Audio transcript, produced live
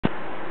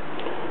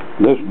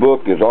This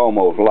book is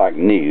almost like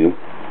new.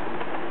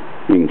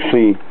 You can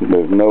see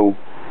there's no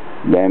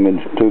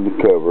damage to the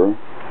cover.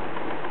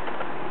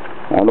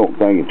 I don't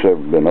think it's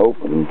ever been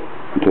opened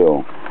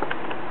until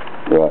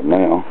right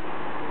now,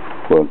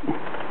 but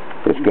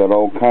it's got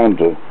all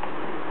kinds of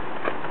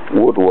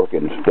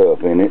woodworking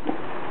stuff in it.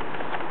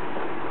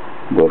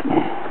 But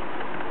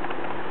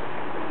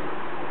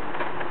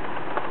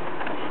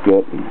it's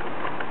got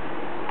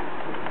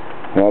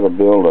how to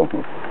build a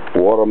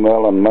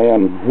watermelon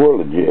man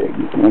whirligig.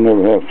 I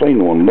never have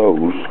seen one of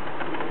those.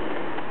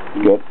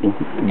 Got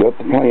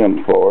the plans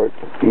for it.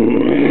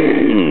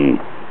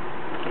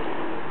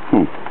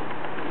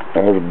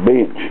 There's a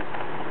bench,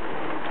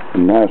 a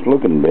nice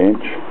looking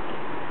bench.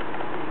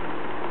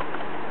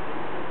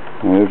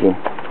 There's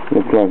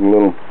looks like a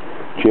little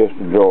chest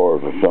of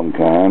drawers of some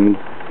kind. A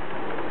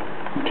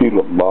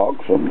tulip box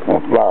and a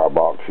flower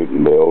box you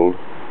can build.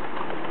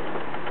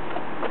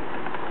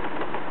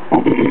 I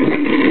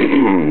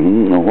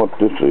don't know what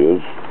this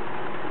is.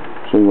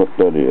 See what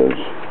that is.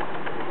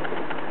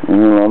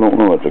 Well, I don't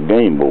know. It's a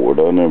game board.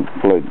 I never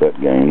played that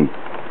game.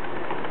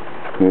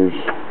 Here's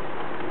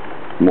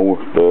more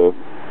stuff.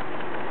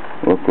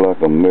 Looks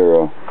like a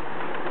mirror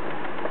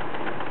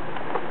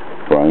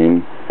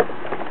frame.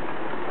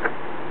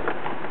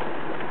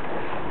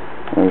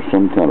 There's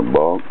some kind of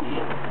box.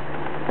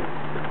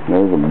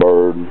 There's a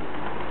bird.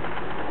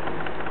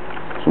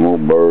 Some more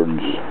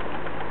birds.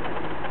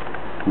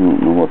 I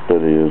don't know what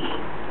that is.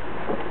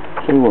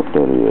 See what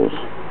that is.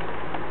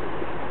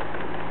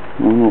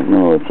 I don't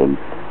know. It's a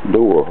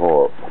door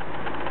harp.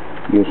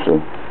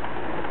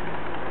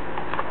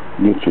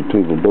 Gets you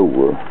to the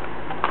door.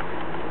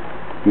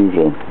 Here's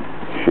a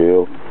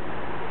shelf.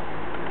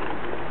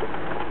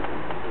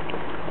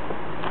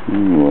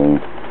 Anyway, a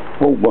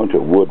whole bunch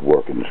of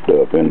woodworking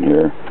stuff in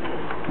here.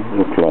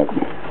 Looks like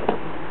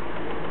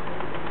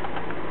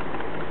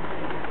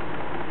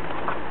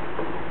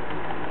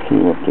see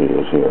what that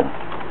is here. I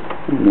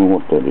don't know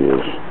what that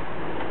is.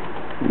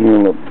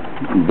 Well, a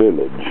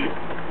village.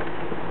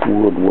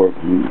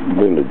 Woodworking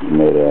village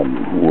made out of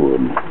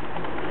wood.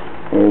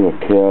 There's a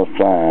cow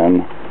sign.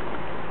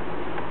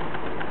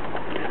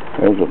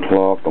 There's a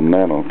clock, a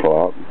mantel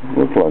clock.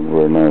 Looks like a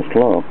very nice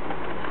clock.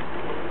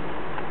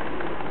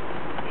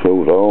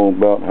 Shows all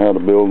about how to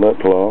build that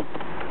clock.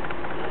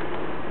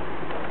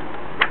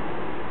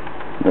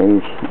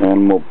 There's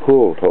animal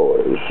pull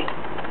toys.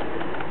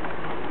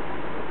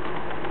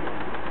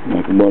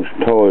 Like a bunch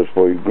of toys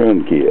for your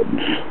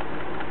grandkids.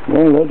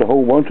 Well, there's a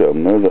whole bunch of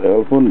them. There's an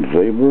elephant,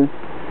 zebra,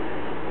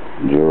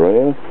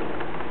 giraffe.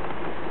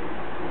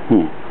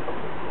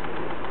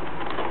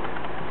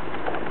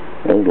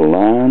 There's a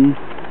lion,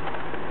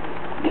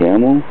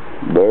 camel,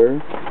 bear.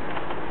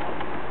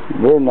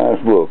 Very nice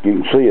book. You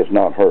can see it's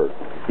not hurt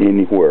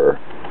anywhere.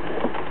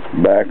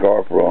 Back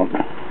or front.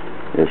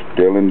 It's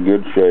still in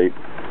good shape.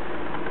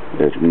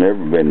 It's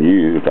never been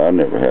used. I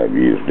never have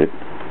used it.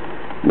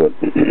 But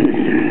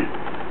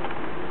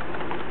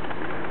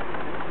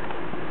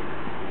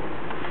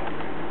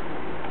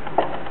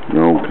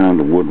all kind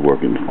of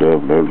woodworking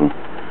stuff. There's a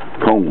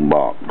comb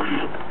box.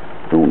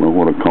 Don't know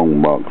what a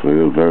comb box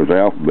is. There's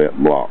alphabet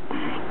blocks.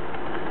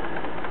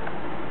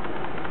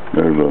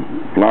 There's a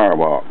flower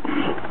box.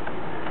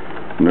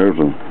 And there's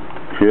a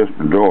chest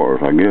of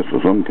drawers, I guess,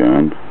 of some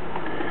kind.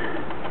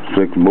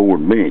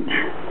 6-board bench.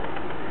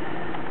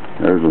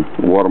 There's a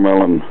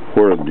watermelon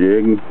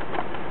whirligig.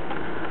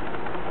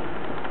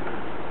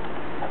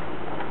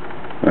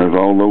 There's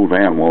all those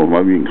animals.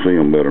 Maybe you can see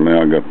them better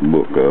now. I got the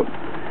book up.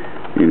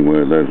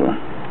 Anyway, there's a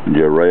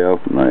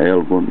giraffe and an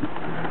elephant,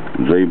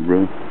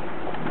 zebra.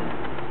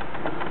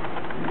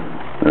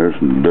 There's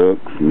some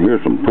ducks, and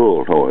here's some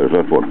pull toys.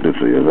 That's what this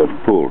is. That's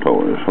pull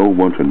toys. A whole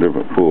bunch of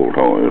different pull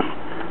toys.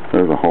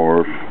 There's a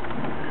horse.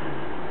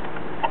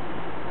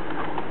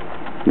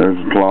 There's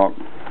a clock.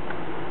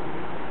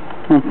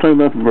 I'd say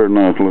that's a very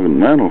nice looking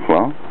mantel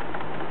clock.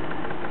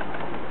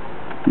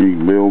 You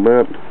can build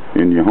that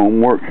in your home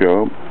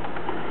workshop.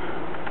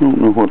 I don't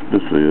know what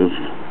this is.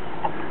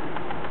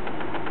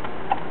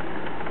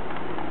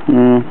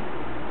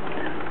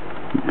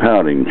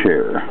 Pouting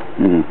chair.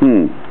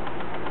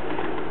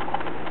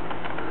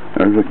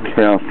 There's a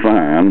cow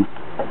sign.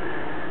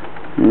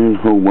 There's a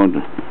whole bunch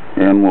of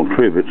animal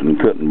trivets and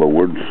cutting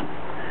boards.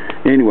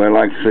 Anyway,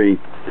 like I say,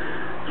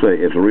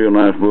 it's a real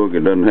nice book.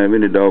 It doesn't have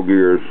any dog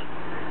ears,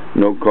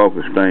 no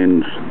coffee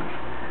stains.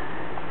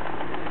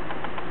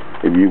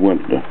 If you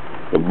went to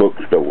the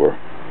bookstore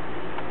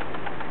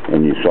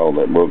and you saw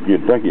that book,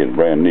 you'd think it was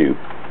brand new.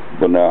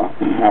 But now,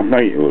 I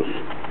think it was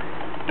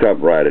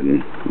copyrighted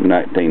in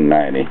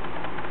 1990.